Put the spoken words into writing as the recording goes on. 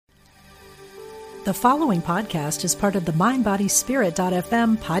The following podcast is part of the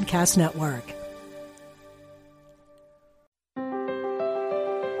MindBodySpirit.fm podcast network.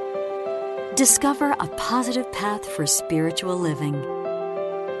 Discover a positive path for spiritual living.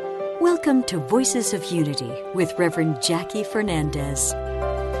 Welcome to Voices of Unity with Reverend Jackie Fernandez.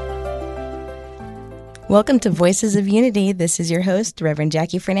 Welcome to Voices of Unity. This is your host, Reverend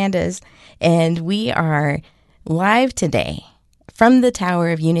Jackie Fernandez, and we are live today from the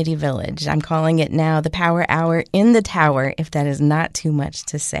Tower of Unity Village. I'm calling it now the Power Hour in the Tower, if that is not too much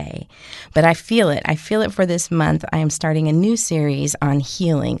to say. But I feel it. I feel it for this month. I am starting a new series on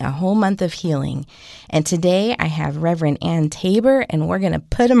healing, a whole month of healing. And today I have Reverend Ann Tabor, and we're going to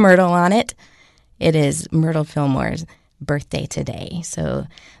put a myrtle on it. It is Myrtle Fillmore's birthday today. So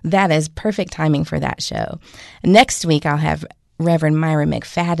that is perfect timing for that show. Next week, I'll have Reverend Myra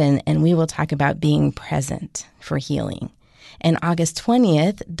McFadden, and we will talk about being present for healing. And August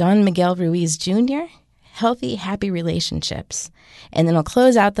 20th, Don Miguel Ruiz Jr., Healthy, Happy Relationships. And then I'll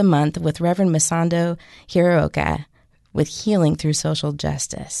close out the month with Reverend Masando Hirooka with Healing Through Social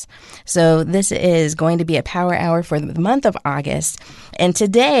Justice. So this is going to be a power hour for the month of August. And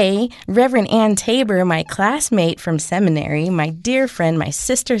today, Reverend Ann Tabor, my classmate from seminary, my dear friend, my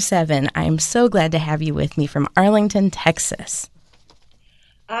sister Seven, I am so glad to have you with me from Arlington, Texas.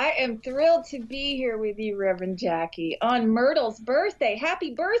 I am thrilled to be here with you, Reverend Jackie, on Myrtle's birthday.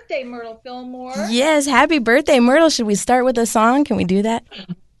 Happy birthday, Myrtle Fillmore. Yes, happy birthday, Myrtle. Should we start with a song? Can we do that?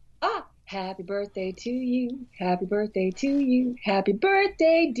 Happy birthday to you. Happy birthday to you. Happy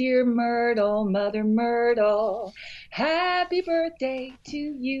birthday, dear Myrtle, Mother Myrtle. Happy birthday to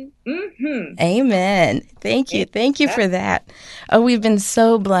you. Mm-hmm. Amen. Thank you. Thank you for that. Oh, we've been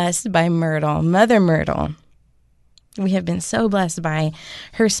so blessed by Myrtle, Mother Myrtle. We have been so blessed by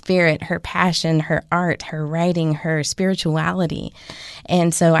her spirit, her passion, her art, her writing, her spirituality.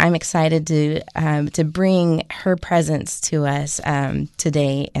 And so I'm excited to bring her presence to us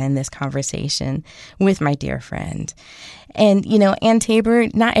today in this conversation with my dear friend. And, you know, Ann Tabor,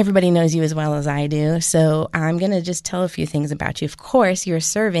 not everybody knows you as well as I do, so I'm going to just tell a few things about you. Of course, you're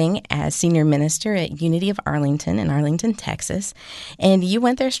serving as senior minister at Unity of Arlington in Arlington, Texas, and you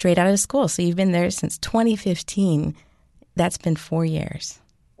went there straight out of school, so you've been there since 2015. That's been 4 years.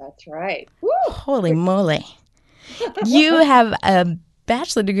 That's right. Woo! Holy moly. You have a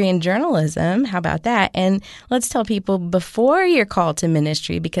bachelor degree in journalism. How about that? And let's tell people before your call to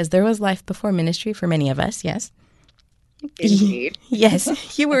ministry, because there was life before ministry for many of us, yes? Indeed.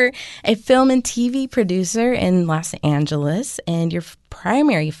 Yes. You were a film and TV producer in Los Angeles, and your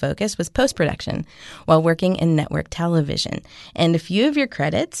primary focus was post-production while working in network television. And a few of your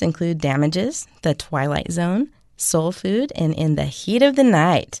credits include Damages, The Twilight Zone, Soul Food, and In the Heat of the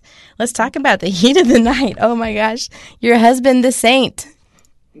Night. Let's talk about the heat of the night. Oh my gosh. Your husband, the saint.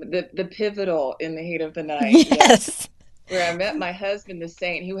 The pivotal In the Heat of the Night. Yes. Where I met my husband, the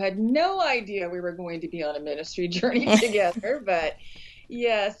saint, who had no idea we were going to be on a ministry journey together. But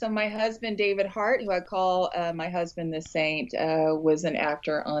yeah, so my husband, David Hart, who I call my husband, the saint, was an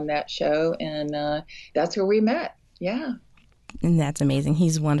actor on that show. And that's where we met. Yeah. And that's amazing.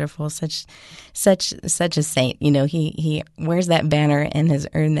 He's wonderful. Such a saint. You know, he wears that banner and has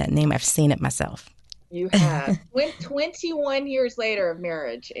earned that name. I've seen it myself. You have. 21 years later of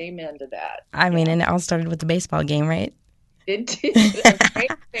marriage. Amen to that. I mean, and it all started with the baseball game, right? It did.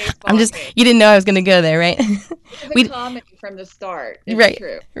 I'm just, you didn't know I was going to go there, right? It was a comedy from the start. It's right,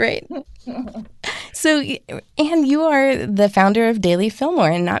 true. Right. So, Ann, you are the founder of Daily Fillmore,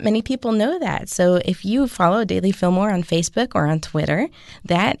 and not many people know that. So if you follow Daily Fillmore on Facebook or on Twitter,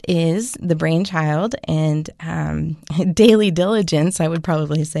 that is the brainchild and daily diligence, I would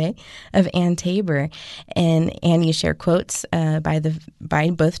probably say, of Ann Tabor. And you share quotes by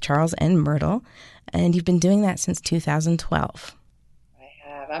both Charles and Myrtle, and you've been doing that since 2012.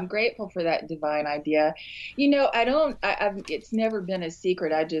 I'm grateful for that divine idea. You know, it's never been a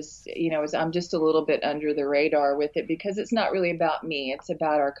secret. I'm just a little bit under the radar with it because it's not really about me. It's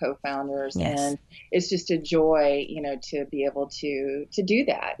about our co-founders. Yes. And it's just a joy, you know, to be able to do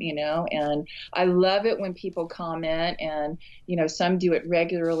that, you know, and I love it when people comment and, you know, some do it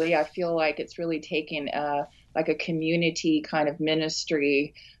regularly. I feel like it's really taken like a community kind of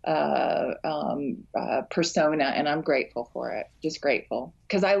ministry persona, and I'm grateful for it. Just grateful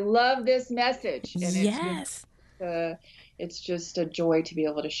because I love this message. And yes, it's just a joy to be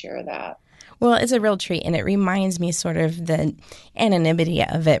able to share that. Well, it's a real treat, and it reminds me sort of the anonymity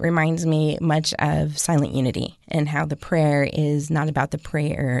of it reminds me much of Silent Unity and how the prayer is not about the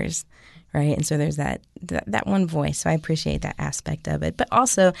prayers, right? And so there's that one voice. So I appreciate that aspect of it. But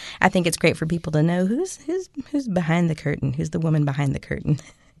also, I think it's great for people to know who's behind the curtain, who's the woman behind the curtain.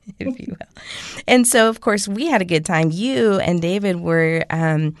 if you will. And so, of course, we had a good time. You and David were,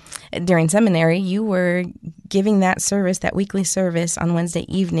 during seminary, you were giving that service, that weekly service on Wednesday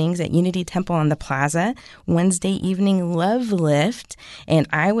evenings at Unity Temple on the Plaza, Wednesday evening Love Lift. And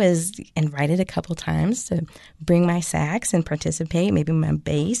I was invited a couple times to bring my sax and participate, maybe my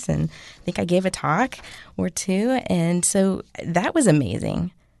bass. And I think I gave a talk or two. And so that was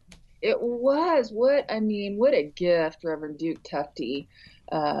amazing. It was. What a gift Reverend Duke Tufte,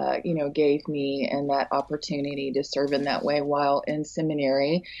 gave me, and that opportunity to serve in that way while in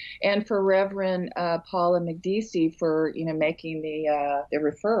seminary, and for Reverend Paula McDeasy for making the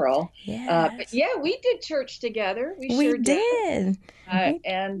referral. Yes. But yeah, we did church together. We sure did.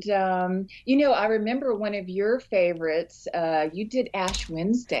 And I remember one of your favorites. You did Ash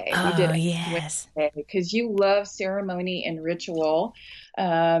Wednesday. Oh, you did Ash yes. Wednesday because you love ceremony and ritual.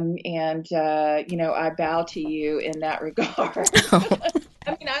 I bow to you in that regard.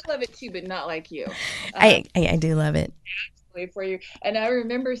 I mean, I love it too, but not like you. I do love it. Absolutely for you. And I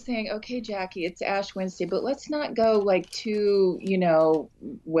remember saying, okay, Jackie, it's Ash Wednesday, but let's not go like too,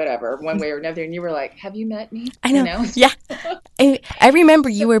 whatever, one way or another. And you were like, have you met me? I know. Yeah. I remember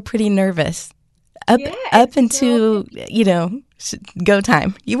you were pretty nervous up into, go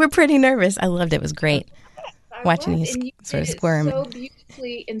time. You were pretty nervous. I loved it. It was great. Watching you sort of squirm. So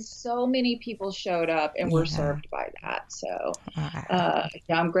beautifully, and so many people showed up and were served by that. So,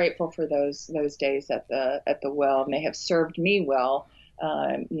 I'm grateful for those days at the well, and they have served me well,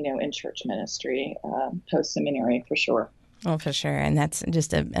 in church ministry, post seminary for sure. Oh, for sure. And that's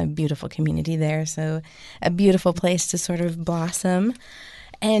just a beautiful community there. So, a beautiful place to sort of blossom.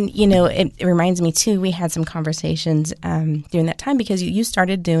 And, it reminds me, too, we had some conversations during that time because you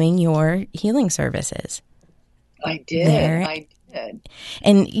started doing your healing services. I did. I did.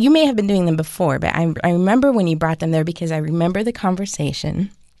 And you may have been doing them before, but I remember when you brought them there because I remember the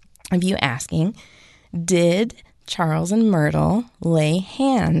conversation of you asking, did Charles and Myrtle lay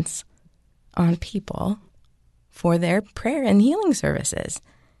hands on people for their prayer and healing services?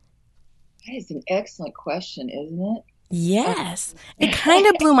 That is an excellent question, isn't it? Yes. It kind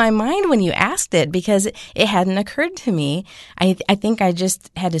of blew my mind when you asked it because it hadn't occurred to me. I think I just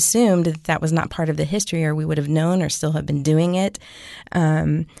had assumed that was not part of the history or we would have known or still have been doing it.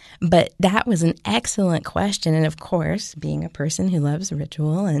 But that was an excellent question. And of course, being a person who loves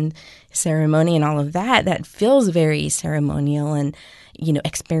ritual and ceremony and all of that, that feels very ceremonial and,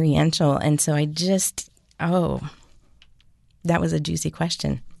 experiential. And so that was a juicy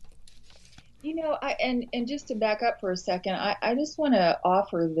question. And just to back up for a second, I just want to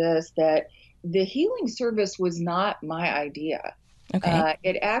offer this, that the healing service was not my idea. Okay.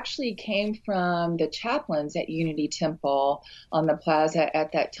 It actually came from the chaplains at Unity Temple on the Plaza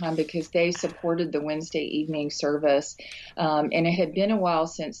at that time because they supported the Wednesday evening service. And it had been a while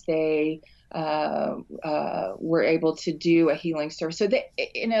since they were able to do a healing service. So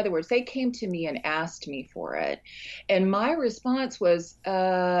in other words, they came to me and asked me for it. And my response was,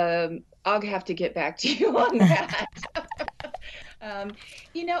 I'll have to get back to you on that.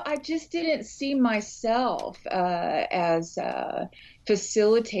 I just didn't see myself as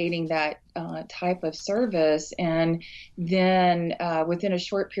facilitating that type of service. And then within a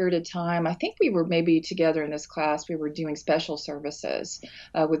short period of time, I think we were maybe together in this class, we were doing special services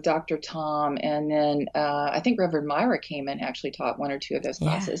with Dr. Tom. And then I think Reverend Myra came and actually taught one or two of those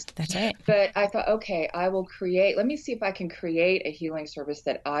classes. Yeah, that's right. But I thought, okay, let me see if I can create a healing service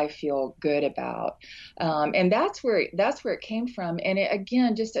that I feel good about. And that's where it came from. And it,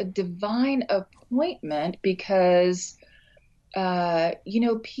 again, just a divine appointment because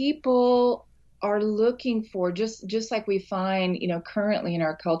people are looking for, just like we find, currently in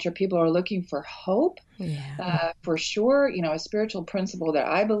our culture, people are looking for hope, for sure, a spiritual principle that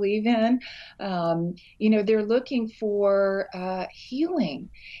I believe in. They're looking for healing.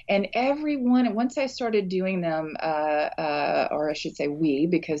 And once I started doing them, or I should say we,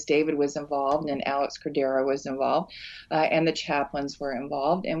 because David was involved and Alex Cordero was involved, and the chaplains were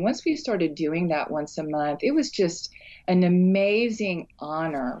involved. And once we started doing that once a month, it was just an amazing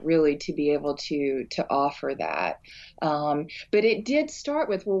honor, really, to be able to offer that. But it did start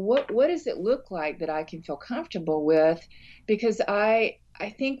with, well, what does it look like that I can feel comfortable with? Because I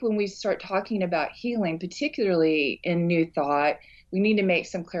think when we start talking about healing, particularly in New Thought, we need to make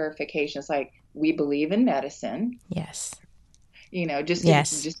some clarifications. Like, we believe in medicine. Yes.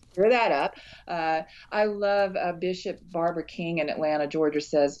 Just clear that up. I love Bishop Barbara King in Atlanta, Georgia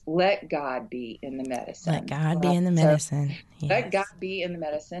says, let God be in the medicine. Let God be in the medicine. Yes. Let God be in the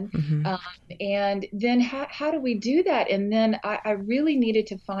medicine. Mm-hmm. And then how do we do that? And then I really needed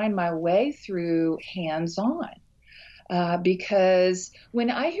to find my way through hands-on. because when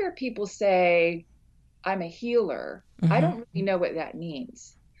I hear people say, I'm a healer, I Mm-hmm. don't really know what that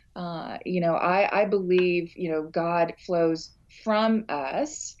means. I believe, God flows from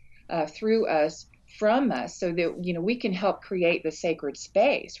us, through us, from us, so that, we can help create the sacred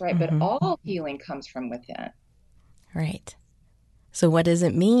space, right? But Mm-hmm. all healing comes from within. Right. So what does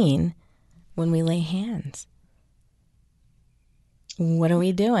it mean when we lay hands? What are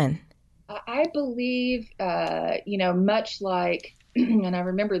we doing? I believe, much like, and I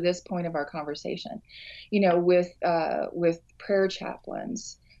remember this point of our conversation, with prayer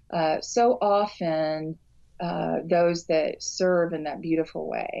chaplains, so often those that serve in that beautiful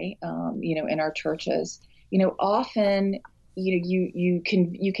way, in our churches, often, you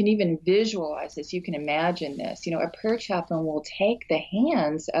can even visualize this. You can imagine this. A prayer chaplain will take the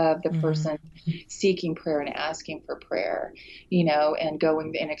hands of the Mm-hmm. person seeking prayer and asking for prayer, and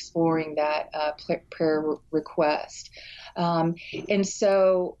going and exploring that prayer request. And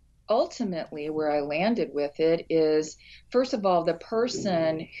so ultimately, where I landed with it is, first of all, the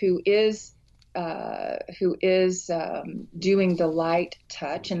person who is doing the light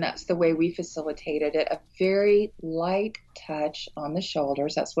touch, and that's the way we facilitated it, a very light touch on the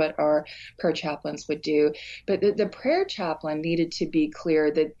shoulders. That's what our prayer chaplains would do. But the prayer chaplain needed to be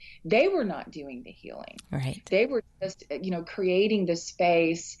clear that they were not doing the healing. Right. They were just, creating the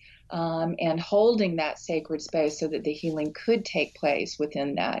space and holding that sacred space so that the healing could take place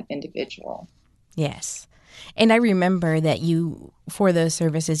within that individual. Yes. And I remember that for those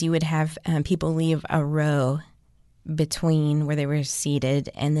services, you would have people leave a row between where they were seated,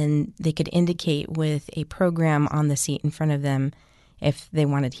 and then they could indicate with a program on the seat in front of them if they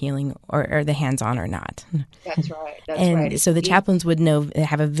wanted healing or the hands-on or not. That's right. That's and right. So the chaplains would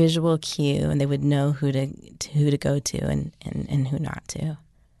have a visual cue, and they would know who to go to and who not to.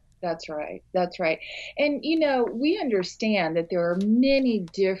 That's right. That's right. And, we understand that there are many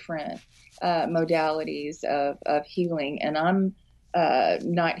different modalities of healing, and I'm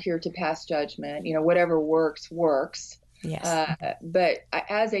not here to pass judgment. Whatever works. Yes. But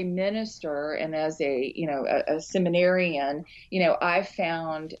as a minister and as a seminarian, I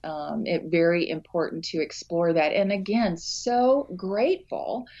found it very important to explore that. And again, so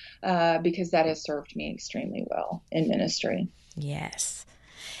grateful because that has served me extremely well in ministry. Yes.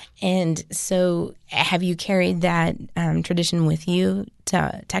 And so have you carried that tradition with you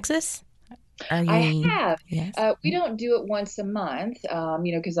to Texas? I have. Yes. We don't do it once a month,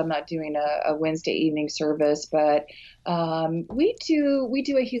 because I'm not doing a Wednesday evening service, but we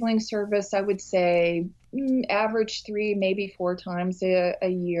do a healing service, I would say, average 3, maybe 4 times a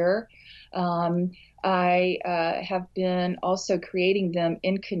year. I have been also creating them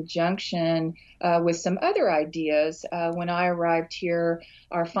in conjunction with some other ideas. When I arrived here,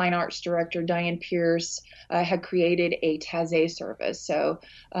 our fine arts director, Diane Pierce, had created a Taizé service. So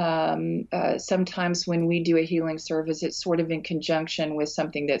sometimes when we do a healing service, it's sort of in conjunction with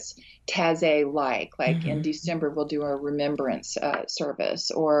something that's Taizé-like. Like in December, we'll do a remembrance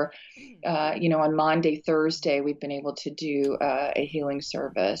service. Or, on Maundy, Thursday, we've been able to do a healing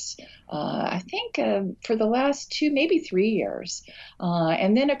service. I think for the last 2, maybe 3 years,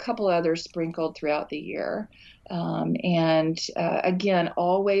 and then a couple others sprinkled throughout the year. And again,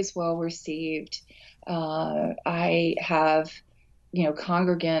 always well received. I have,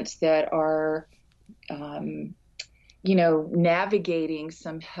 congregants that are, navigating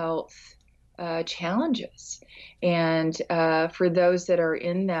some health challenges. And for those that are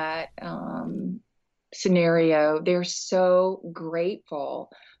in that scenario, they're so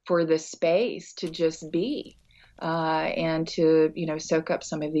grateful for the space to just be and to, soak up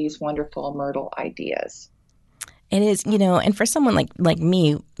some of these wonderful Myrtle ideas. It is, and for someone like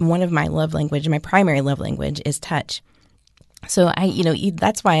me, one of my love language, my primary love language is touch. So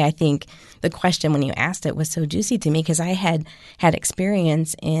that's why I think the question when you asked it was so juicy to me, because I had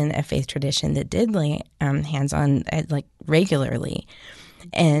experience in a faith tradition that did lay hands on regularly.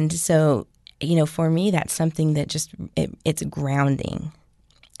 And so, for me, that's something that just, it's grounding.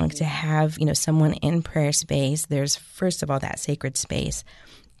 Like to have, someone in prayer space, there's first of all that sacred space.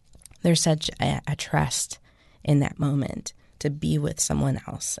 There's such a trust in that moment to be with someone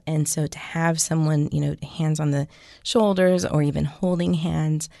else. And so to have someone, hands on the shoulders or even holding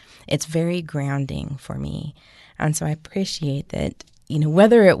hands, it's very grounding for me. And so I appreciate that,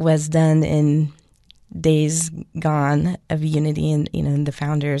 whether it was done in days gone of unity and, the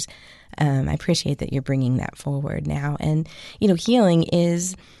founders, I appreciate that you're bringing that forward now. And, healing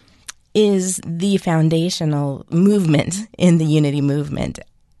is the foundational movement in the unity movement.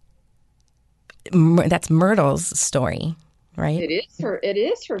 That's Myrtle's story, right? It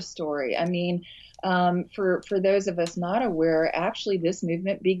is her story. I mean, For those of us not aware, actually this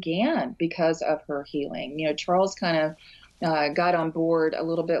movement began because of her healing. Charles kind of got on board a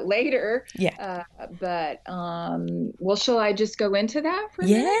little bit later. Yeah. Well, shall I just go into that for a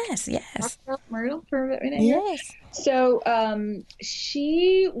minute? Yes. Talk about Myrtle for a minute? Yes. So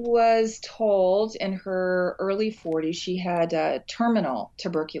she was told in her early 40s she had terminal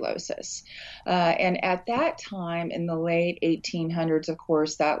tuberculosis. And at that time, in the late 1800s, of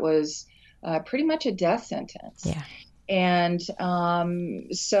course, that was pretty much a death sentence. Yeah. And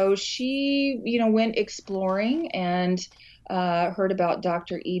so she, went exploring and heard about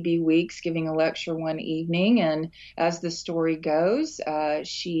Dr. E.B. Weeks giving a lecture one evening. And as the story goes,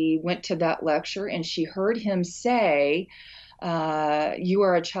 she went to that lecture and she heard him say, you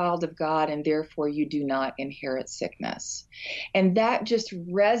are a child of God and therefore you do not inherit sickness. And that just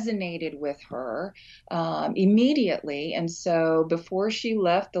resonated with her immediately. And so before she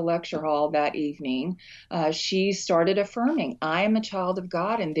left the lecture hall that evening, she started affirming, I am a child of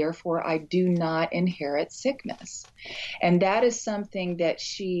God and therefore I do not inherit sickness. And that is something that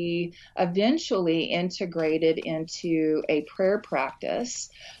she eventually integrated into a prayer practice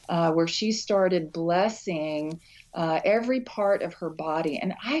where she started blessing every part of her body.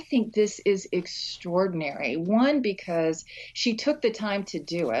 And I think this is extraordinary. One, because she took the time to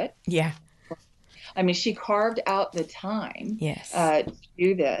do it. Yeah. I mean, she carved out the time to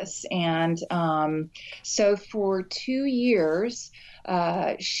do this. And so for 2 years,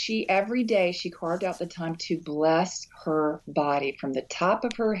 every day she carved out the time to bless her body from the top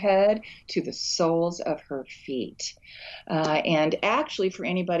of her head to the soles of her feet. And actually, for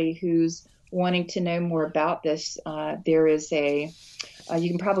anybody who's wanting to know more about this, there is you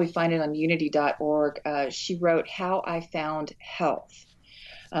can probably find it on unity.org. She wrote How I Found Health,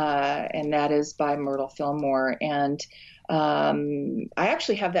 and that is by Myrtle Fillmore. And I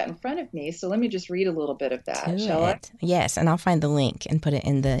actually have that in front of me, so let me just read a little bit of that. Shall I? Yes, and I'll find the link and put it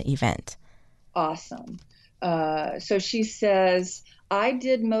in the event. Awesome. So she says, I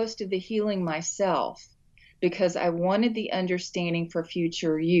did most of the healing myself because I wanted the understanding for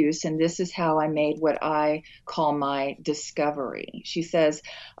future use, and this is how I made what I call my discovery. She says,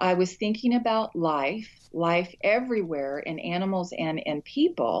 I was thinking about life everywhere in animals and in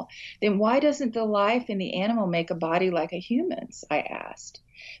people. Then why doesn't the life in the animal make a body like a human's? I asked.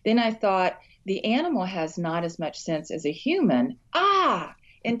 Then I thought, the animal has not as much sense as a human.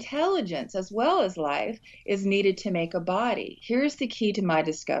 Intelligence as well as life is needed to make a body. Here's the key to my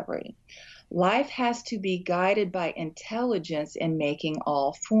discovery. Life has to be guided by intelligence in making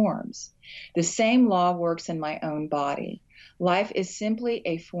all forms. The same law works in my own body. Life is simply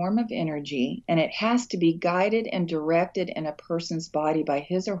a form of energy, and it has to be guided and directed in a person's body by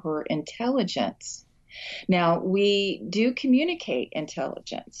his or her intelligence. Now, we do communicate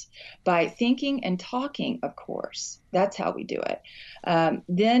intelligence by thinking and talking, of course. That's how we do it.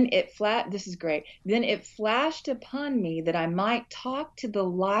 This is great. Then it flashed upon me that I might talk to the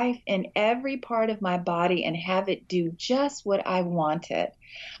life in every part of my body and have it do just what I wanted.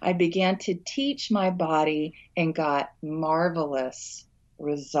 I began to teach my body and got marvelous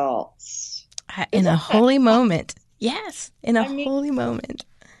results. In a holy moment. Yes, in a holy moment.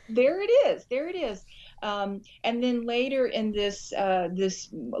 There it is. And then later in this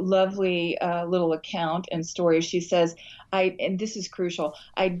lovely little account and story, she says, and this is crucial,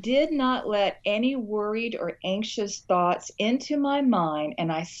 I did not let any worried or anxious thoughts into my mind,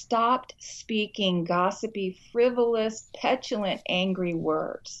 and I stopped speaking gossipy, frivolous, petulant, angry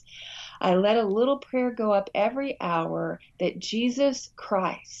words. I let a little prayer go up every hour that Jesus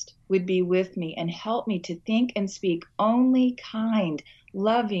Christ would be with me and help me to think and speak only kind,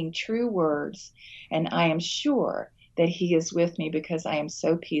 loving, true words. And I am sure that he is with me because I am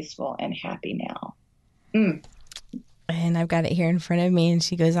so peaceful and happy now. And I've got it here in front of me, and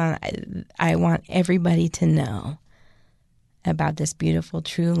she goes on, I want everybody to know about this beautiful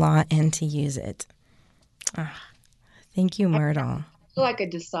true law and to use it. Thank you, Myrtle. I feel like a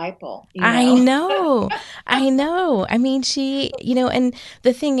disciple. I know. I mean, she, and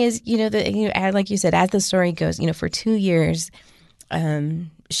the thing is, like you said, as the story goes, for 2 years,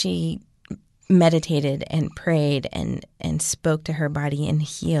 she meditated and prayed and spoke to her body and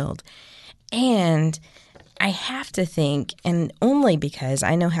healed. And I have to think, and only because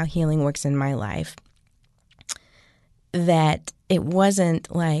I know how healing works in my life, that it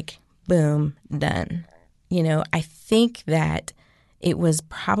wasn't like, boom, done. I think that it was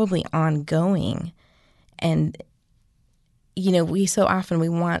probably ongoing. And, we so often we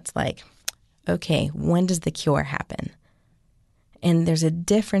want like, okay, when does the cure happen? And there's a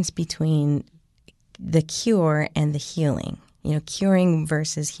difference between the cure and the healing, curing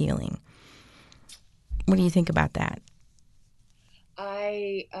versus healing. What do you think about that?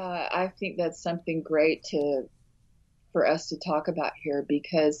 I think that's something great for us to talk about here,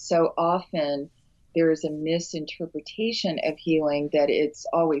 because so often there is a misinterpretation of healing that it's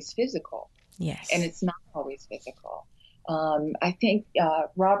always physical. Yes. And it's not always physical. I think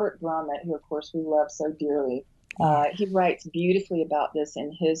Robert Brummett, who of course we love so dearly, he writes beautifully about this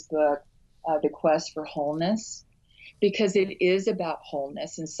in his book, The Quest for Wholeness, because it is about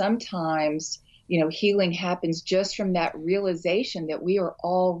wholeness. And sometimes, healing happens just from that realization that we are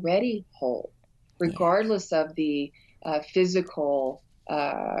already whole, regardless of the physical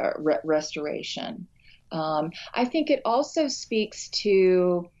restoration. I think it also speaks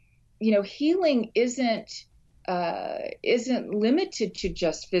to, healing isn't limited to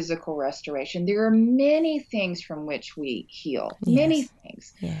just physical restoration. There are many things from which we heal. Yes. Many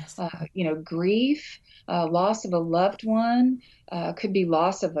things. Yes. Grief, loss of a loved one, could be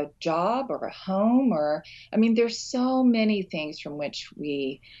loss of a job or a home, there's so many things from which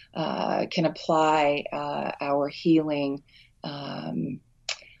we can apply our healing.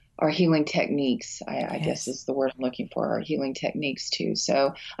 Our healing techniques, I guess is the word I'm looking for, our healing techniques too.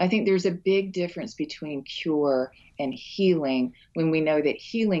 So I think there's a big difference between cure and healing when we know that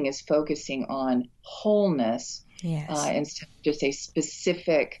healing is focusing on wholeness instead of just a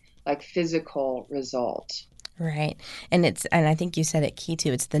specific, physical result. Right. And I think you said it key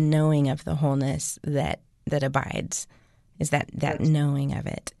too. It's the knowing of the wholeness that abides, is that knowing of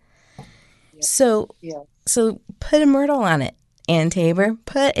it. Yeah. So put a myrtle on it. Ann Tabor,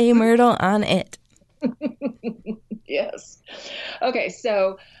 put a myrtle on it. Yes. Okay.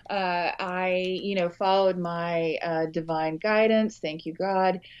 So I, followed my divine guidance, thank you,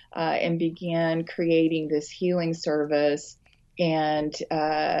 God, and began creating this healing service. And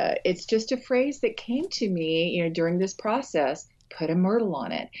it's just a phrase that came to me, during this process. Put a myrtle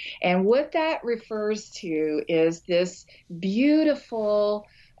on it. And what that refers to is this beautiful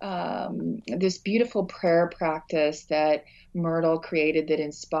prayer practice that Myrtle created that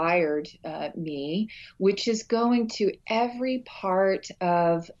inspired me, which is going to every part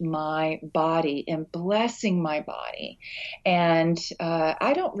of my body and blessing my body. And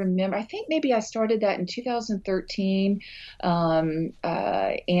I don't remember, I think maybe I started that in 2013, and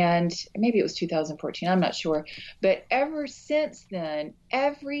maybe it was 2014, I'm not sure. But ever since then,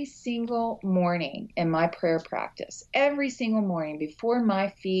 every single morning in my prayer practice, every single morning before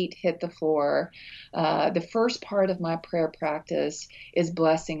my feet hit the floor, the first part of my prayer practice is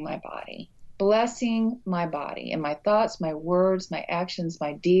blessing my body and my thoughts, my words, my actions,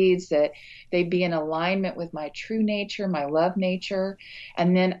 my deeds, that they be in alignment with my true nature, my love nature.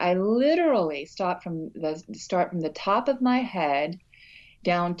 And then I literally start from the top of my head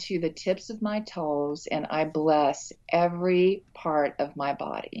down to the tips of my toes, and I bless every part of my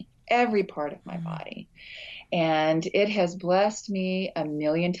body. And it has blessed me a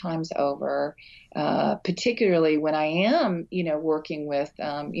million times over, particularly when I am, working with,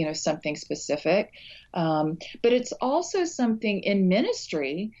 something specific. But it's also something in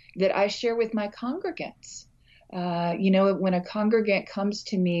ministry that I share with my congregants. When a congregant comes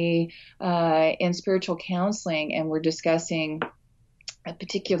to me in spiritual counseling and we're discussing a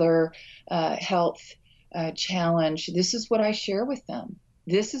particular health challenge, this is what I share with them.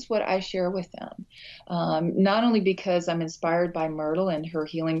 Not only because I'm inspired by Myrtle and her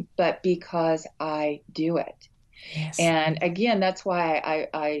healing, but because I do it. Yes. And again, that's why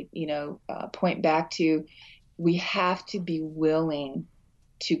I point back to, we have to be willing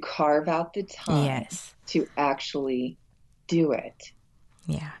to carve out the time to actually do it.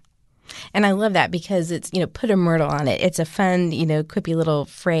 Yeah. And I love that because it's, put a myrtle on it. It's a fun, quippy little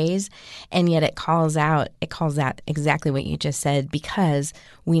phrase, and yet it calls out exactly what you just said, because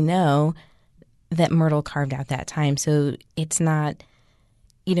we know that Myrtle carved out that time. So it's not,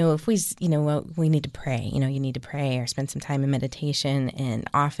 if we, we need to pray, you need to pray or spend some time in meditation, and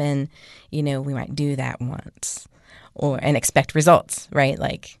often, we might do that once and expect results, right?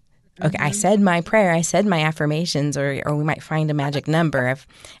 Like, okay, I said my prayer, I said my affirmations, or we might find a magic number. If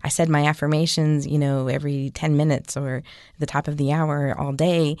I said my affirmations, every 10 minutes or the top of the hour all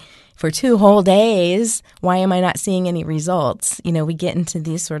day for 2 whole days, why am I not seeing any results? We get into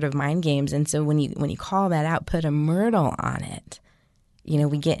these sort of mind games. And so when you call that out, put a myrtle on it,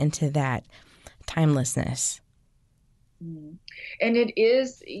 we get into that timelessness. And it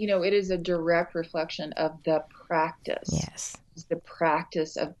is a direct reflection of the practice. Yes. The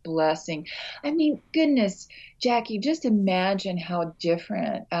practice of blessing. I mean, goodness, Jackie, just imagine how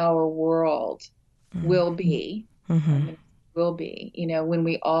different our world will be. Will be, when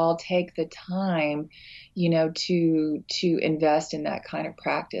we all take the time, to invest in that kind of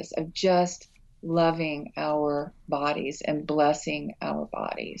practice of just loving our bodies and blessing our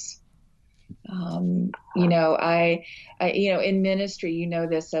bodies. I in ministry, you know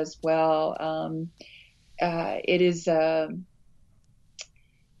this as well. It is, oh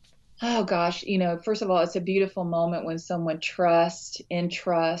gosh, first of all, it's a beautiful moment when someone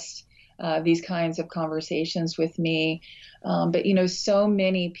entrusts these kinds of conversations with me. But so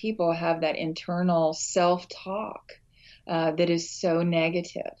many people have that internal self-talk that is so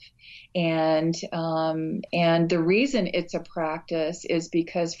negative. And the reason it's a practice is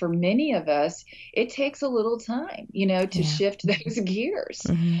because for many of us, it takes a little time, to shift those gears.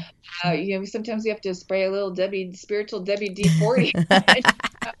 Mm-hmm. Sometimes we have to spray a little spiritual WD-40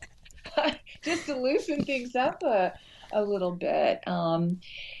 just to loosen things up a little bit.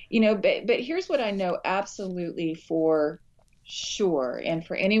 But here's what I know absolutely for sure, and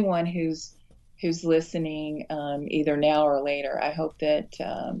for anyone who's listening, either now or later, I hope that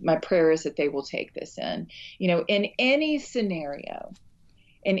my prayer is that they will take this in. In any scenario,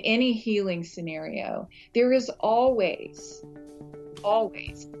 in any healing scenario, there is always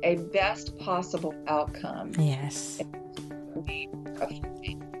a best possible outcome. Yes.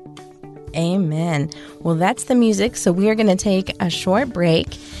 Amen. Well, that's the music. So we are going to take a short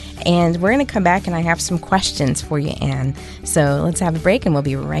break, and we're going to come back, and I have some questions for you, Anne. So let's have a break, and we'll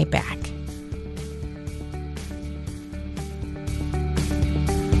be right back.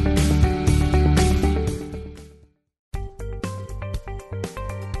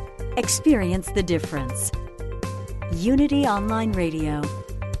 Experience the difference. Unity Online Radio.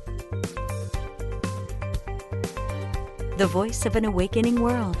 The voice of an awakening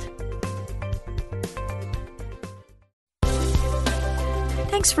world.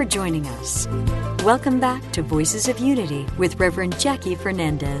 Thanks for joining us. Welcome back to Voices of Unity with Reverend Jackie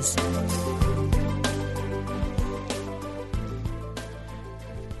Fernandez.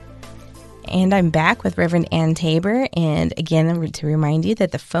 And I'm back with Reverend Ann Tabor. And again, to remind you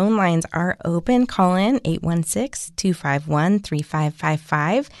that the phone lines are open. Call in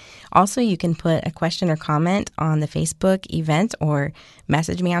 816-251-3555. Also, you can put a question or comment on the Facebook event or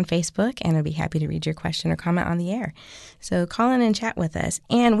message me on Facebook, and I'll be happy to read your question or comment on the air. So call in and chat with us.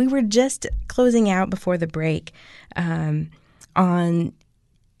 And we were just closing out before the break on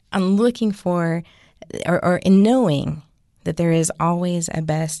looking for or in knowing that there is always a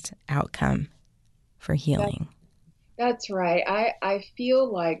best outcome for healing. That's right. I feel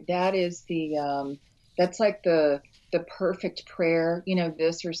like that is that's like the perfect prayer,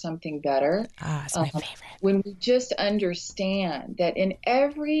 this or something better. It's my favorite. When we just understand that in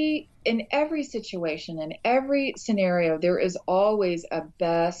every situation, in every scenario, there is always a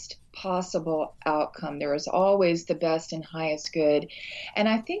best possible outcome. There is always the best and highest good. And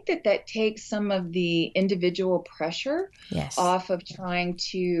I think that takes some of the individual pressure off of trying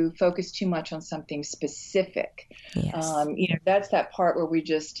to focus too much on something specific. Yes. That's that part where we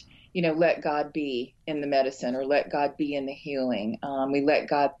just, let God be in the medicine or let God be in the healing. We let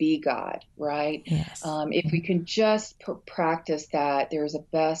God be God, right? Yes. If we can just practice that, there's a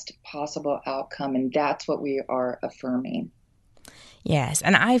best possible outcome, and that's what we are affirming. Yes,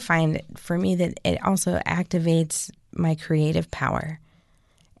 and I find for me that it also activates my creative power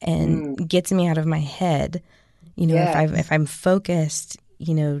and gets me out of my head. If I'm focused,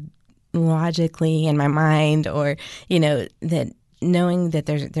 logically in my mind, or that knowing that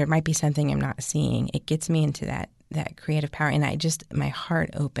there might be something I'm not seeing, it gets me into that creative power, and my heart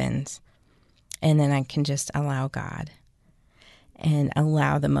opens, and then I can just allow God and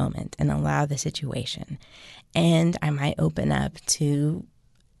allow the moment and allow the situation. And I might open up to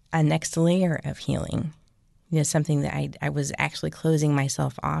a next layer of healing, something that I was actually closing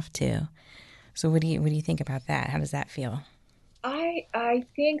myself off to. So what do you think about that? How does that feel? I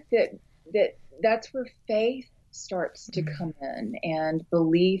think that's where faith starts to come in, and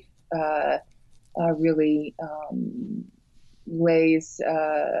belief really lays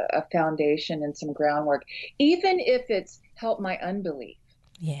a foundation and some groundwork, even if it's helped my unbelief.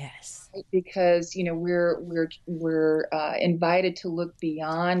 Yes. Because we're invited to look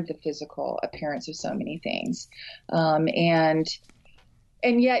beyond the physical appearance of so many things, and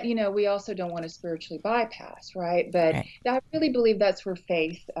yet we also don't want to spiritually bypass, right? But right. I really believe that's where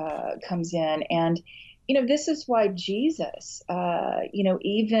faith comes in, and this is why Jesus,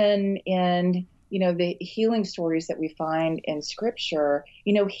 even in the healing stories that we find in Scripture,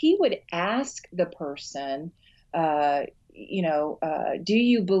 he would ask the person, do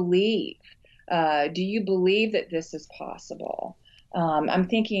you believe? Do you believe that this is possible? I'm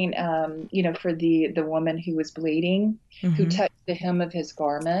thinking, for the woman who was bleeding, who touched the hem of his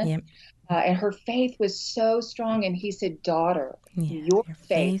garment. Yep. And her faith was so strong. And he said, daughter, Yeah, your faith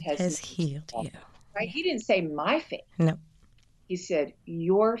faith has has made healed well. you. Right? He didn't say my faith. No. He said,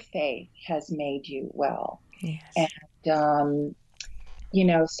 your faith has made you well. Yes. And,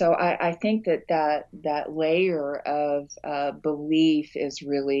 so I think that layer of belief is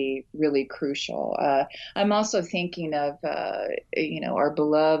really, really crucial. I'm also thinking of, our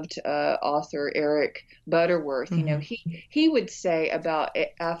beloved author, Eric Butterworth. Mm-hmm. He would say about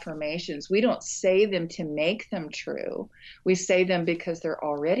affirmations, we don't say them to make them true. We say them because they're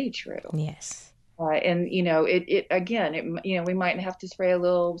already true. Yes. And we might have to spray a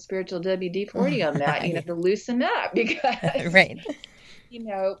little spiritual WD-40 on that, to loosen up because, right.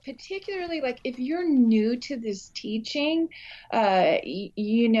 Particularly like if you're new to this teaching,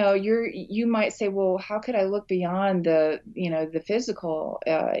 you might say, well, how could I look beyond the physical?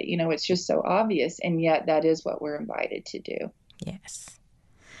 It's just so obvious, and yet that is what we're invited to do. Yes.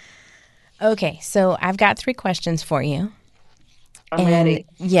 Okay, so I've got 3 questions for you. I'm ready.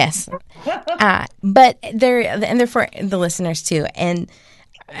 Yes. But they're for the listeners too. And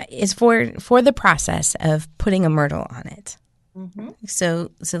it's for the process of putting a myrtle on it. Mm-hmm. So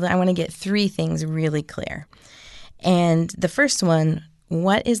I want to get 3 things really clear. And the first one,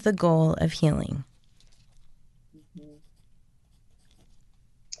 what is the goal of healing?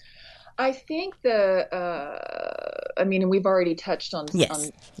 I think we've already touched on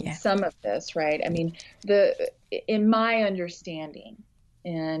some of this, right? I mean, in my understanding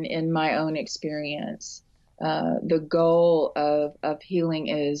and in my own experience, the goal of healing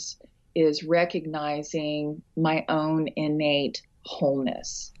is recognizing my own innate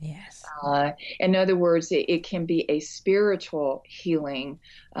wholeness. Yes. In other words, it can be a spiritual healing.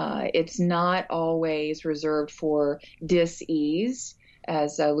 It's not always reserved for dis-ease,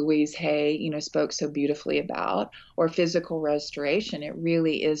 as Louise Hay, spoke so beautifully about, or physical restoration. It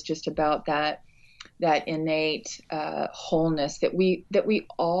really is just about that innate wholeness that we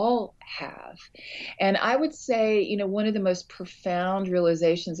all have. And I would say, one of the most profound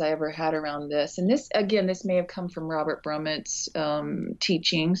realizations I ever had around this, and this may have come from Robert Brumit's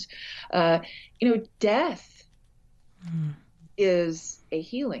teachings, death is a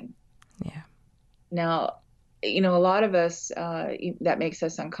healing. Yeah. Now, a lot of us, that makes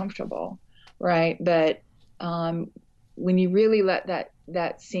us uncomfortable, right? But when you really let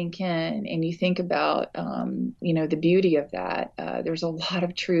that sink in and you think about, the beauty of that, there's a lot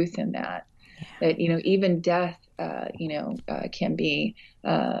of truth in that, that, even death, can be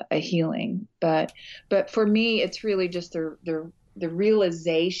a healing. But for me, it's really just the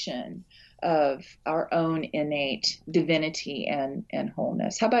realization of our own innate divinity and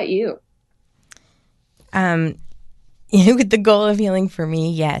wholeness. How about you? With the goal of healing for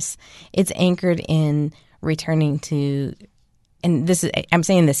me, yes, it's anchored in returning to, and I'm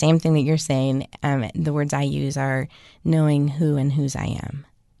saying the same thing that you're saying. The words I use are knowing who and whose I am.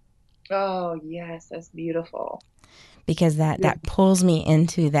 Oh, yes, that's beautiful. Because that pulls me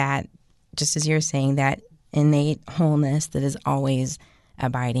into that, just as you're saying, that innate wholeness that is always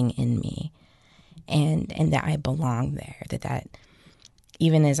abiding in me, and that I belong there, that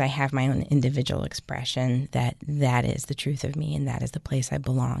even as I have my own individual expression, that is the truth of me, and that is the place I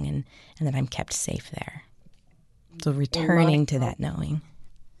belong, and that I'm kept safe there. So returning to that knowing.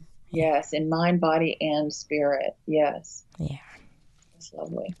 Yes, in mind, body, and spirit. Yes. Yeah. That's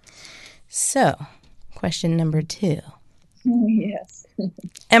lovely. So, question number 2. Yes.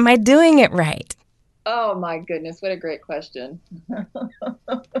 Am I doing it right? Oh, my goodness. What a great question.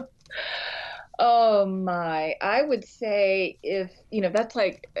 Oh my, I would say if, that's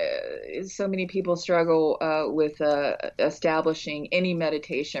like so many people struggle with establishing any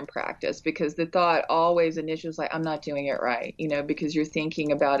meditation practice, because the thought always initially is like, I'm not doing it right, because you're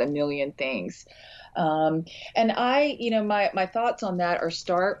thinking about a million things. And I, my thoughts on that are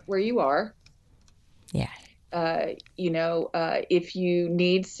start where you are. Yeah. If you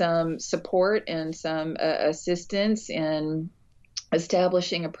need some support and some assistance in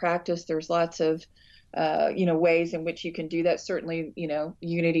establishing a practice, there's lots of, ways in which you can do that. Certainly,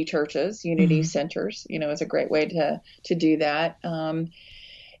 Unity churches, Unity centers, is a great way to do that.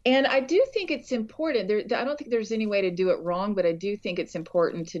 And I do think it's important. I don't think there's any way to do it wrong, but I do think it's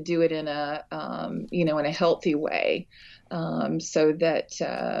important to do it in a, in a healthy way, so that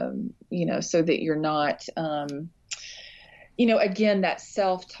you're not, again, that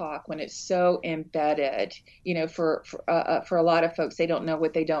self-talk, when it's so embedded, for a lot of folks, they don't know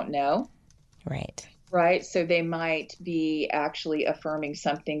what they don't know. Right. Right. So they might be actually affirming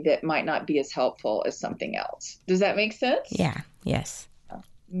something that might not be as helpful as something else. Does that make sense? Yeah. Yes.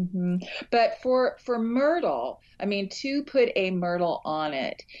 hmm But for myrtle, I mean, to put a myrtle on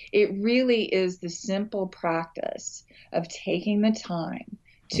it, it really is the simple practice of taking the time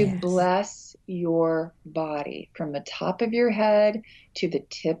to Yes. bless your body from the top of your head to the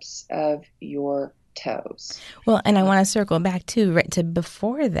tips of your toes. Well, and I want to circle back too, right to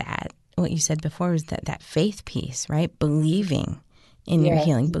before that. What you said before was that faith piece, right? Believing in your Yes,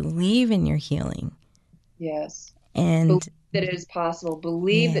 healing, believe in your healing, yes. Believe and that it is possible.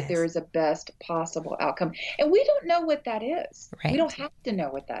 Believe that there yes, is a best possible outcome. And we don't know what that is. We don't right, have to know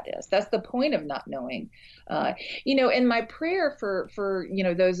what that is. That's the point of not knowing. Uh, in my prayer for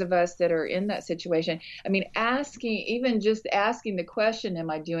those of us that are in that situation, I mean, even just asking the question, am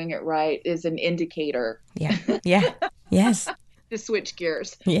I doing it right, is an indicator yeah, yeah, yes, to switch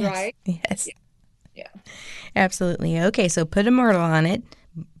gears, yes, right? yes, Yeah. Yeah. absolutely. Okay, so put a myrtle on it.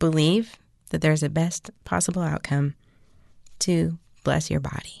 Believe that there's a best possible outcome to bless your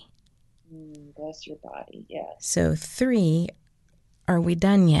body. Bless your body. Yes. So 3, are we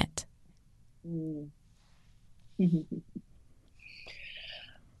done yet? Mm.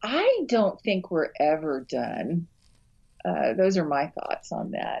 I don't think we're ever done. Those are my thoughts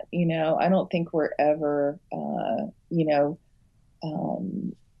on that. I don't think we're ever, um,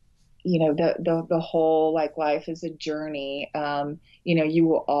 the whole like life is a journey. You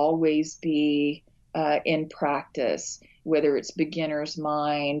will always be in practice, whether it's beginner's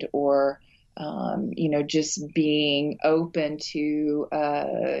mind or just being open to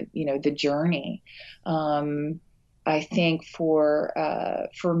the journey. I think for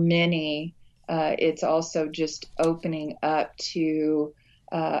many, it's also just opening up to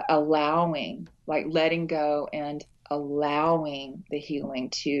allowing, like letting go and allowing the healing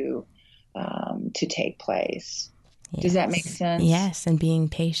to take place. Does that make Yes, sense? yes, and being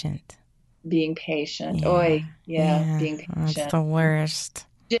patient. Being patient. Yeah, Oi, yeah, yeah, being that's patient. the worst.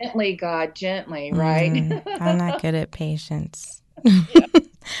 Gently, God, gently, right? I'm not good at patience. Yeah.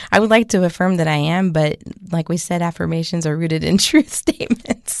 I would like to affirm that I am, but like we said, affirmations are rooted in truth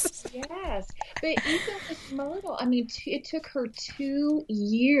statements. Yes. But even with Myrtle, I mean, it took her 2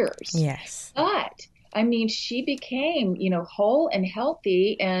 years. Yes, But I mean, she became, whole and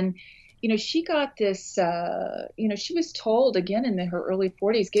healthy. And, she got this, she was told again in her early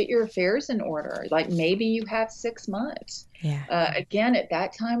 40s, get your affairs in order. Like maybe you have 6 months. yeah, Again, at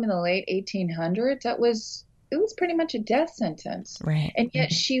that time in the late 1800s, it was pretty much a death sentence. right, And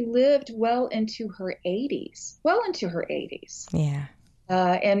yet she lived well into her 80s, well into her 80s. yeah,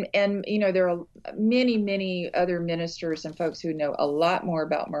 And there are many other ministers and folks who know a lot more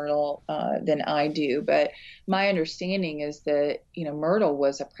about Myrtle than I do. But my understanding is that Myrtle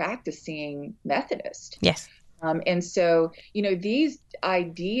was a practicing Methodist, yes, and so these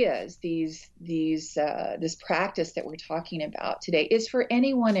ideas, this practice that we're talking about today is for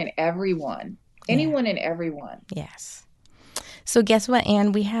anyone and everyone, yeah, anyone and everyone. yes. So guess what,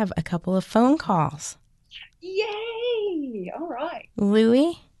 Anne? We have a couple of phone calls. Yay! All right.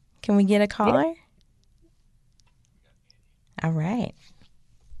 Louie, can we get a Yeah. caller? All right.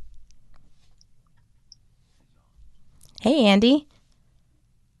 Hey, Andy.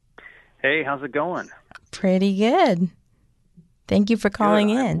 Hey, how's it going? Pretty good. Thank you for calling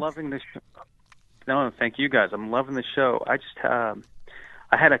Good. I'm in. loving this show. No, thank you guys. I'm loving the show. I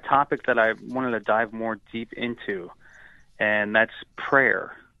had a topic that I wanted to dive more deep into, and that's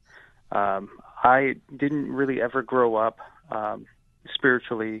prayer. I didn't really ever grow up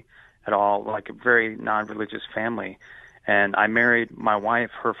spiritually at all, like a very non-religious family. And I married my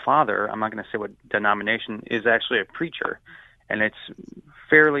wife. Her father, I'm not going to say what denomination, is actually a preacher. And it's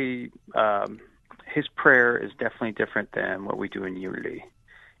fairly, his prayer is definitely different than what we do in Unity.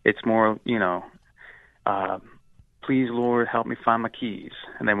 It's more, please, Lord, help me find my keys.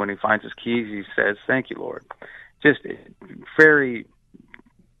 And then when he finds his keys, he says, thank you, Lord. Just very,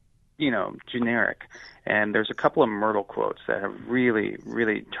 generic. And there's a couple of Myrtle quotes that have really,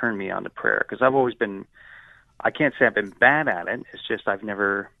 really turned me on to prayer, because I've always been, I can't say I've been bad at it. It's just I've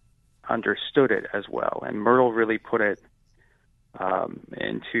never understood it as well. And Myrtle really put it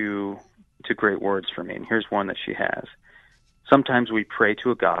into great words for me. And here's one that she has. Sometimes we pray to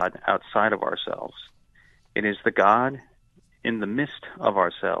a God outside of ourselves. It is the God in the midst of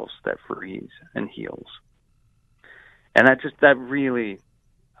ourselves that frees and heals. And that really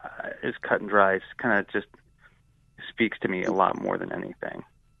is cut and dry. It kind of just speaks to me a lot more than anything.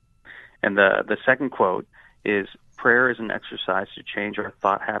 And the second quote is, prayer is an exercise to change our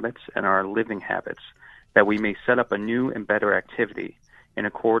thought habits and our living habits, that we may set up a new and better activity in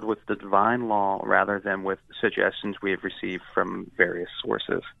accord with the divine law rather than with suggestions we have received from various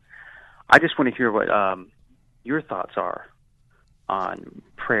sources. I just want to hear what your thoughts are on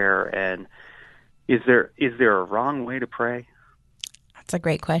prayer prayer, and is there a wrong way to pray? That's a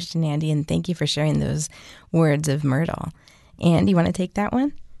great question, Andy, and thank you for sharing those words of Myrtle. And you want to take that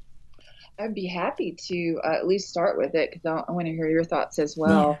one? I'd be happy to at least start with it, because I want to hear your thoughts as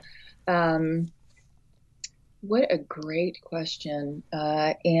well. Yeah. What a great question.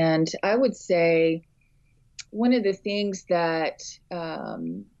 And I would say one of the things that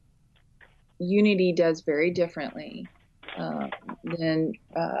Unity does very differently than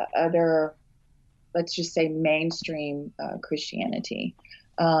other, let's just say, mainstream Christianity,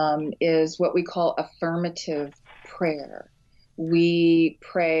 is what we call affirmative prayer. We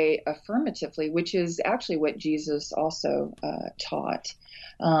pray affirmatively, which is actually what Jesus also taught.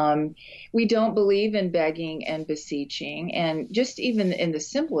 We don't believe in begging and beseeching, and just even in the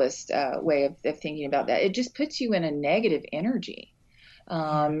simplest way of thinking about that, it just puts you in a negative energy.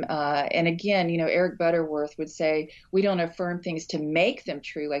 And again, Eric Butterworth would say, we don't affirm things to make them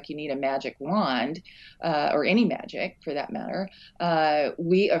true, like you need a magic wand, or any magic for that matter.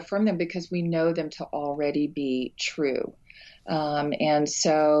 We affirm them because we know them to already be true. And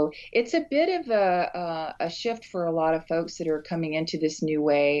so it's a bit of a shift for a lot of folks that are coming into this new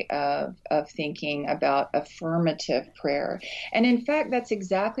way of thinking about affirmative prayer. And in fact, that's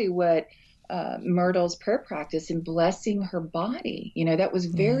exactly what Myrtle's prayer practice in blessing her body, that was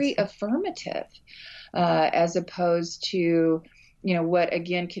very affirmative, as opposed to, what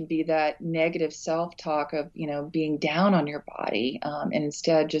again can be that negative self-talk of, being down on your body, and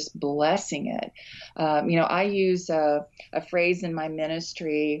instead just blessing it. I use a phrase in my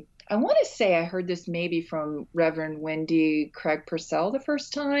ministry. I want to say I heard this maybe from Reverend Wendy Craig Purcell the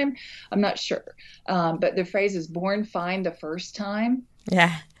first time. I'm not sure. But the phrase is born fine the first time.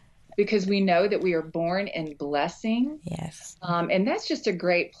 Yeah. Because we know that we are born in blessing. Yes. And that's just a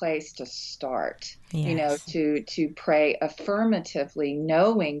great place to start, yes. To pray affirmatively,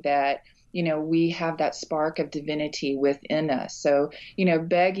 knowing that, we have that spark of divinity within us. So,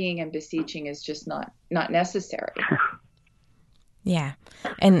 begging and beseeching is just not necessary. Yeah.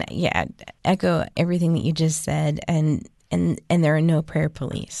 And echo everything that you just said. And there are no prayer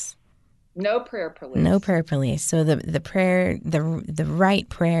police. No prayer police. No prayer police. So the prayer, the right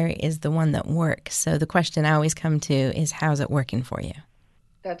prayer is the one that works. So the question I always come to is, how's it working for you?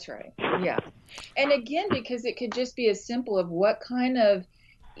 That's right. Yeah. And again, because it could just be as simple of what kind of,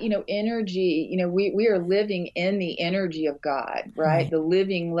 energy, we are living in the energy of God, right? The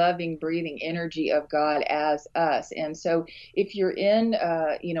living, loving, breathing energy of God as us. And so if you're in,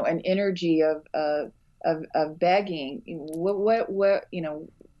 an energy of begging,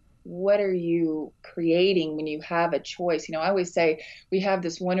 what are you creating when you have a choice? I always say we have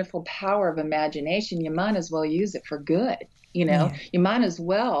this wonderful power of imagination. You might as well use it for good. You might as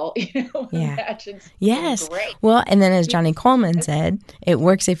well, imagine something yes. great. Well, and then as Johnny Coleman said, it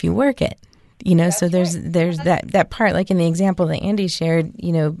works if you work it. So there's that part, like in the example that Andy shared,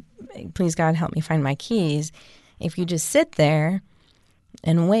 please God help me find my keys. If you just sit there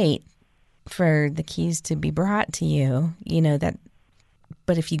and wait for the keys to be brought to you, that.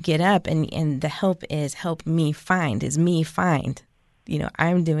 But if you get up and the help is help me find,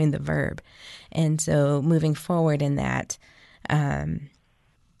 I'm doing the verb. And so moving forward in that,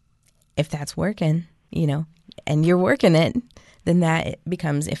 if that's working, and you're working it, then that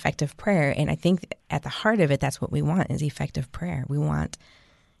becomes effective prayer. And I think at the heart of it, that's what we want, is effective prayer. We want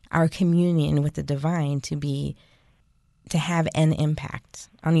our communion with the divine to have an impact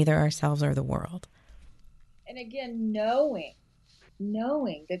on either ourselves or the world. And again, knowing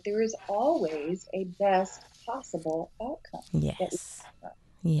that there is always a best possible outcome. Yes.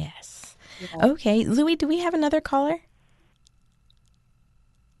 Yes. Yeah. Okay. Louis, do we have another caller?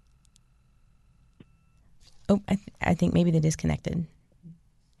 Oh, I think maybe they disconnected.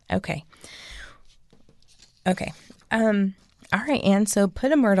 Okay. All right, Anne. So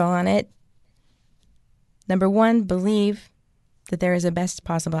put a myrtle on it. Number 1, believe that there is a best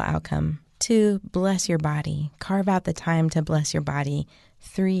possible outcome. 2, bless your body. Carve out the time to bless your body.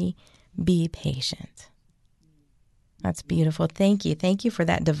 3, be patient. That's beautiful. Thank you. Thank you for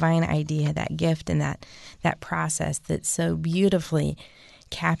that divine idea, that gift, and that process that so beautifully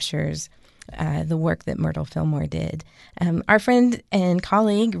captures the work that Myrtle Fillmore did. Our friend and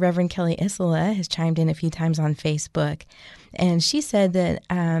colleague, Reverend Kelly Isola, has chimed in a few times on Facebook, and she said that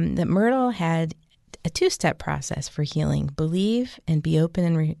that Myrtle had a 2-step process for healing: believe and be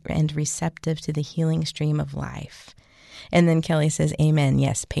open and receptive to the healing stream of life. And then Kelly says, amen.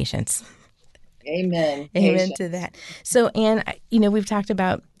 Yes, patience. Amen. Amen Patience. to that. So, Anne, we've talked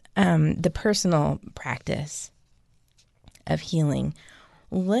about the personal practice of healing.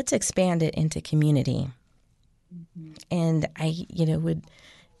 Let's expand it into community. Mm-hmm. And I, would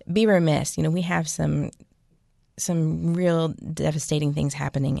be remiss. We have some real devastating things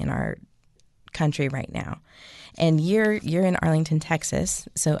happening in our country right now. And you're in Arlington, Texas.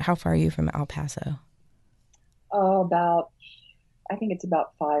 So how far are you from El Paso? Oh, I think it's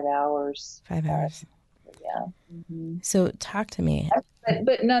about 5 hours. 5 hours. Yeah. Mm-hmm. So talk to me.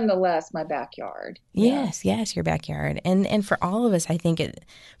 But nonetheless, my backyard. Yes, your backyard. And for all of us, I think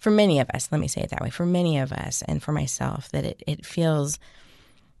for many of us, let me say it that way, for many of us and for myself, that it feels,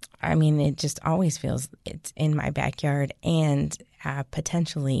 it just always feels it's in my backyard, and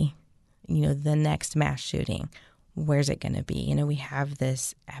potentially, the next mass shooting, where's it going to be? We have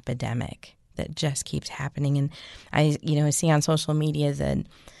this epidemic that just keeps happening. And I see on social media the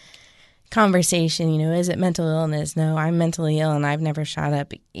conversation, is it mental illness? No, I'm mentally ill and I've never shot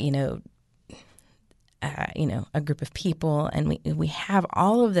up, a group of people. And we have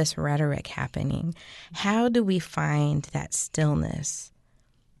all of this rhetoric happening. How do we find that stillness,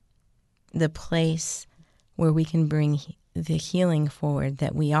 the place where we can bring the healing forward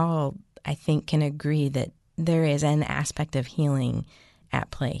that we all, I think, can agree that there is an aspect of healing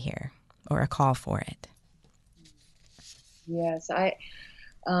at play here, or a call for it? Yes,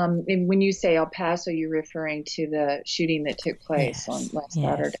 when you say El Paso, you're referring to the shooting that took place on last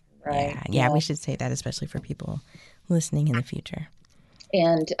Saturday, right? Yeah, we should say that, especially for people listening in the future.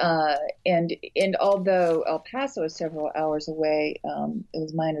 And although El Paso is several hours away, it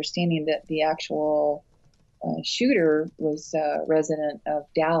was my understanding that the actual shooter was a resident of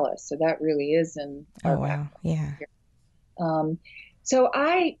Dallas, so that really is in our wow, yeah. So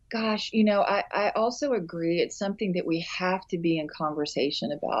I also agree it's something that we have to be in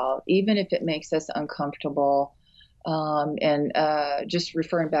conversation about, even if it makes us uncomfortable. And just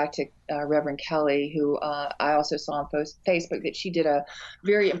referring back to Reverend Kelly, who I also saw on Facebook, that she did a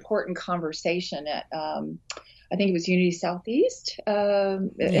very important conversation at, I think it was Unity Southeast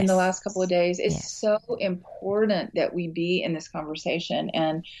in the last couple of days. It's so important that we be in this conversation.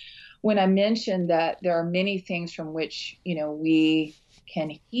 And when I mentioned that there are many things from which, we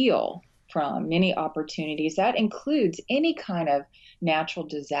can heal from, many opportunities, that includes any kind of natural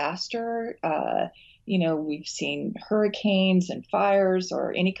disaster. We've seen hurricanes and fires,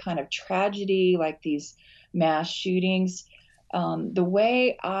 or any kind of tragedy like these mass shootings. The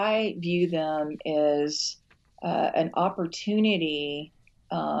way I view them is an opportunity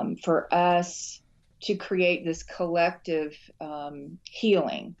for us to create this collective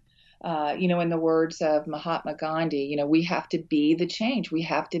healing. In the words of Mahatma Gandhi, we have to be the change. We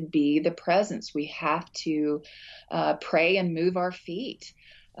have to be the presence. We have to pray and move our feet.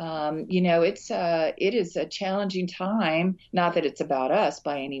 It is a challenging time, not that it's about us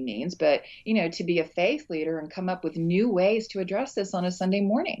by any means, but, to be a faith leader and come up with new ways to address this on a Sunday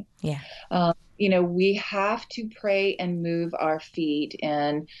morning. Yeah. We have to pray and move our feet.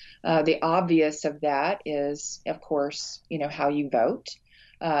 And the obvious of that is, of course, how you vote.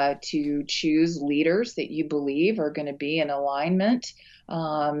 To choose leaders that you believe are going to be in alignment,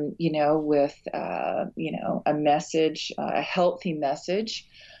 with, a message, a healthy message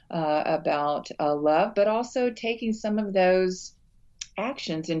about love, but also taking some of those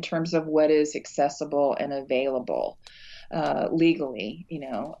actions in terms of what is accessible and available legally,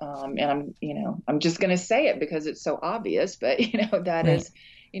 and I'm just going to say it because it's so obvious, but, that is,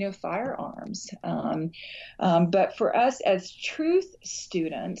 firearms. But for us as truth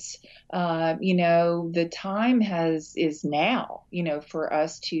students, the time is now, for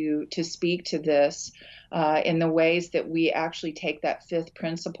us to speak to this in the ways that we actually take that fifth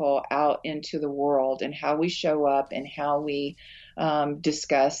principle out into the world, and how we show up and how we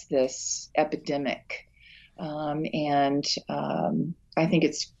discuss this epidemic. I think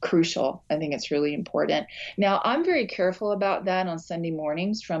it's crucial. I think it's really important. Now, I'm very careful about that on Sunday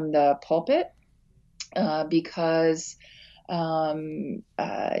mornings from the pulpit because, it's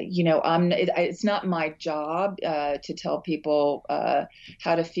not my job to tell people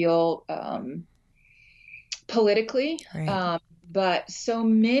how to feel politically. Right. But so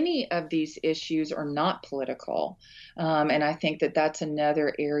many of these issues are not political. And I think that that's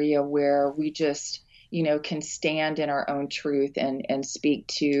another area where we just can stand in our own truth and speak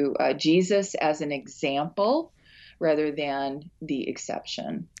to Jesus as an example rather than the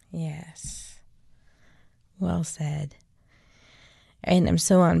exception. Yes. Well said. And I'm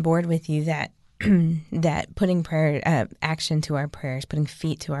so on board with you that that putting prayer action to our prayers, putting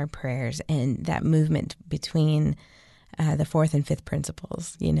feet to our prayers, and that movement between the fourth and fifth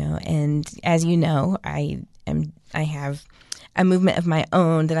principles, And as you know, I have a movement of my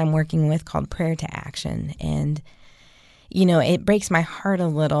own that I'm working with called Prayer to Action. And, it breaks my heart a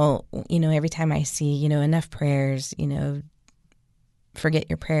little, every time I see, enough prayers, forget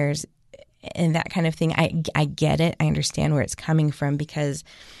your prayers and that kind of thing. I get it. I understand where it's coming from, because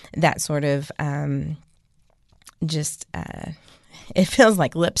that sort of it feels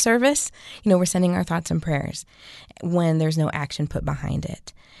like lip service. We're sending our thoughts and prayers when there's no action put behind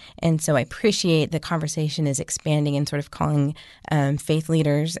it. And so I appreciate the conversation is expanding and sort of calling faith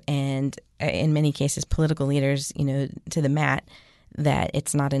leaders and in many cases political leaders, to the mat, that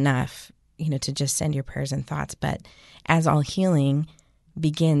it's not enough, to just send your prayers and thoughts. But as all healing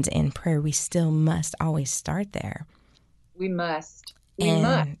begins in prayer, we still must always start there. We must.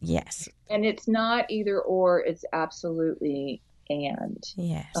 Yes. And it's not either or, it's absolutely and.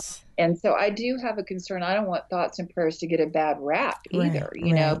 Yes. And so I do have a concern. I don't want thoughts and prayers to get a bad rap either,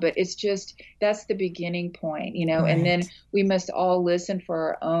 right. But it's just, that's the beginning point, Right. And then we must all listen for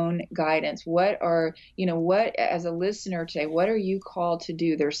our own guidance. What as a listener today, what are you called to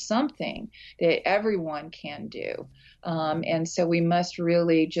do? There's something that everyone can do. And so we must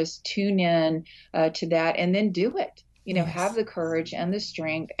really just tune in to that and then do it. Yes. Have the courage and the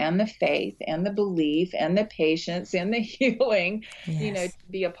strength and the faith and the belief and the patience and the healing, Yes. to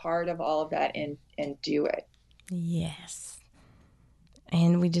be a part of all of that and do it. Yes.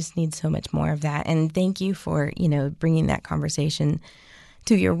 And we just need so much more of that. And thank you for, bringing that conversation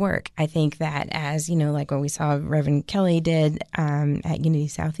to your work. I think that as, like what we saw Reverend Kelly did at Unity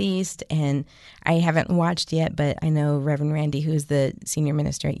Southeast, and I haven't watched yet, but I know Reverend Randy, who's the senior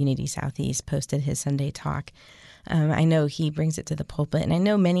minister at Unity Southeast, posted his Sunday talk. I know he brings it to the pulpit, and I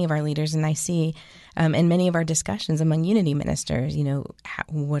know many of our leaders, and I see in many of our discussions among Unity ministers,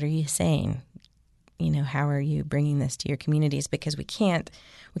 what are you saying? How are you bringing this to your communities? Because we can't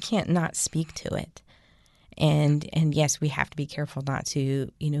not speak to it. And yes, we have to be careful not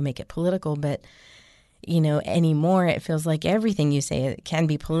to, make it political, but, anymore it feels like everything you say can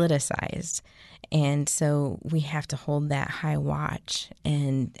be politicized. And so we have to hold that high watch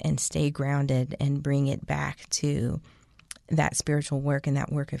and stay grounded and bring it back to that spiritual work and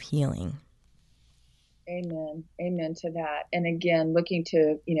that work of healing. Amen. Amen to that. And again, looking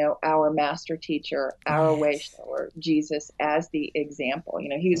to, our master teacher, our way shower, Jesus, as the example.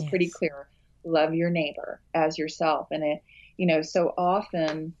 He was pretty clear, love your neighbor as yourself. And, so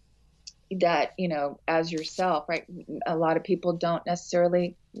often that, as yourself, right? A lot of people don't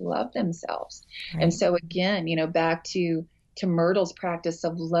necessarily love themselves. Right. And so again, back to Myrtle's practice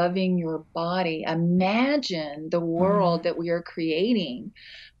of loving your body. Imagine the world that we are creating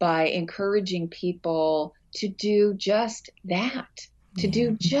by encouraging people to do just that, to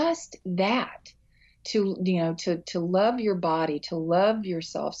love your body, to love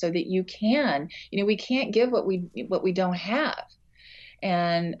yourself so that you can, we can't give what we don't have.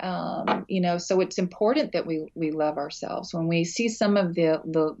 And, so it's important that we love ourselves. When we see some of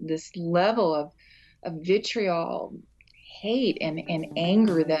this level of vitriol, hate and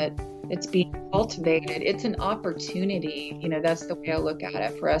anger that's being cultivated, it's an opportunity. That's the way I look at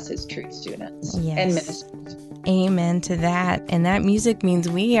it for us as truth students and ministers. Amen to that. And that music means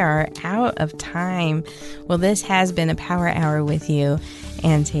we are out of time. Well, this has been a Power Hour with you,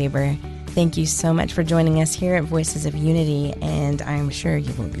 Ann Tabor. Thank you so much for joining us here at Voices of Unity, and I'm sure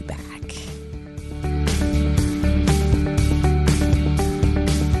you will be back.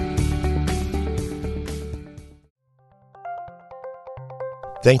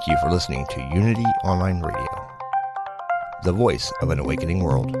 Thank you for listening to Unity Online Radio, the voice of an awakening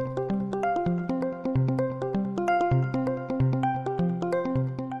world.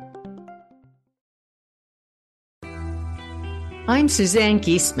 I'm Suzanne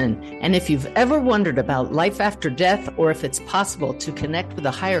Giesman, and if you've ever wondered about life after death or if it's possible to connect with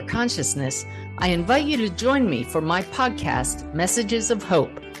a higher consciousness, I invite you to join me for my podcast, Messages of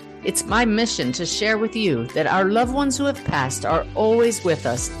Hope. It's my mission to share with you that our loved ones who have passed are always with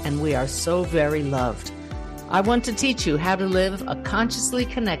us, and we are so very loved. I want to teach you how to live a consciously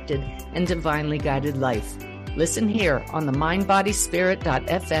connected and divinely guided life. Listen here on the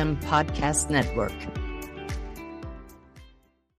MindBodySpirit.fm podcast network.